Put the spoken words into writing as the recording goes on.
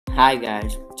Hi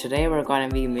guys, today we're going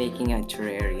to be making a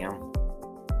terrarium.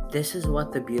 This is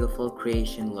what the beautiful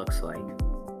creation looks like.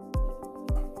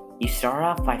 You start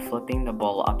off by flipping the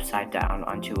bowl upside down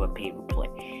onto a paper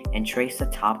plate and trace the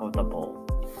top of the bowl.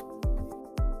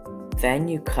 Then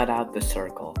you cut out the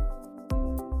circle.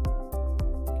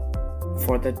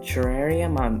 For the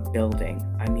terrarium I'm building,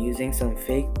 I'm using some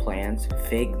fake plants,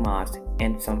 fake moss,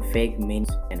 and some fake mini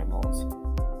animals.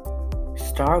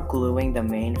 Start gluing the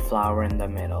main flower in the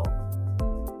middle.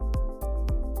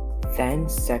 Then,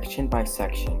 section by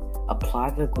section,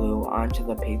 apply the glue onto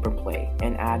the paper plate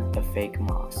and add the fake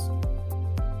moss.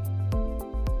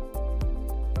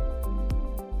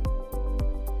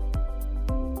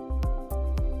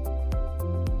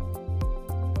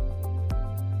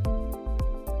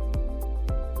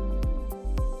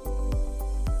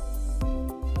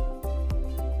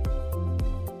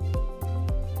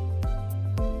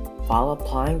 While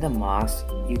applying the moss,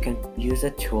 you can use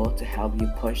a tool to help you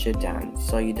push it down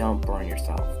so you don't burn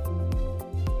yourself.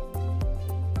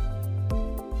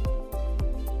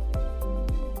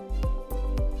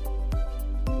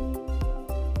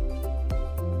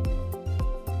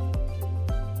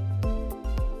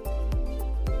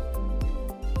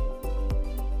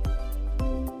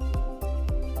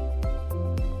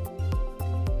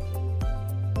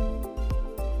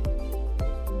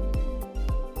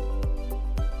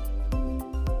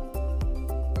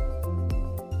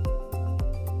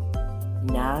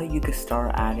 Now you can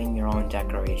start adding your own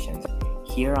decorations.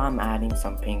 Here I'm adding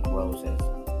some pink roses.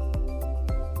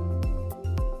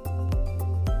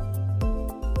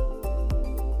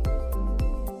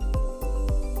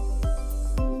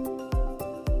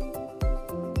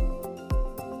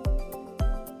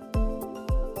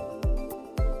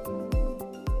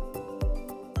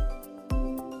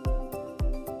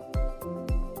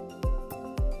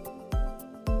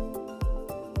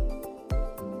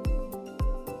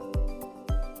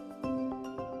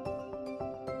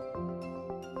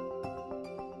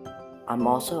 I'm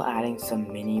also adding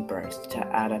some mini bursts to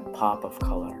add a pop of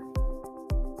color.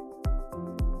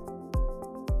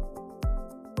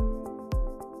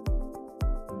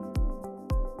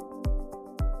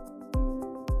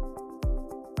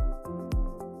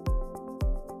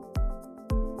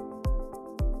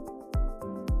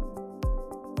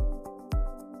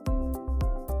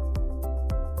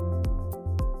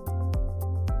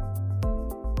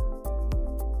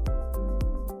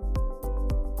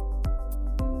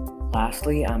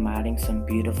 Lastly, I'm adding some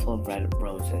beautiful red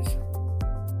roses.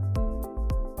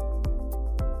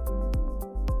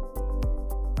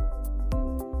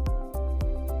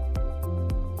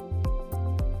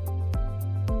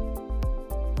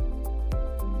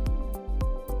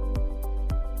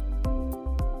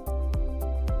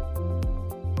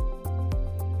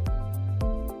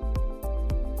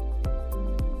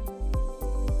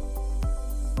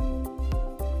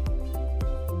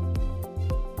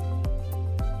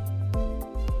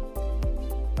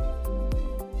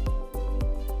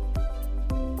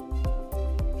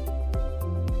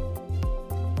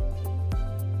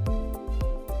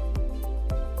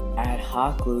 Add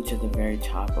hot glue to the very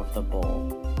top of the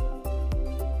bowl.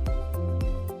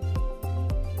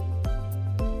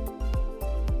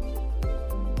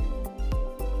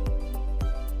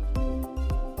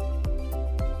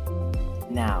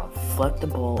 Now, flip the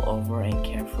bowl over and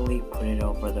carefully put it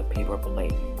over the paper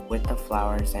plate with the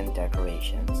flowers and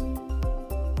decorations.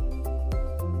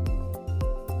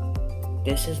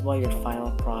 This is what your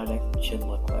final product should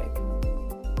look like.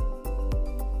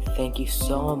 Thank you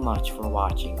so much for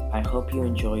watching. I hope you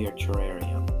enjoy your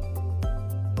terrarium.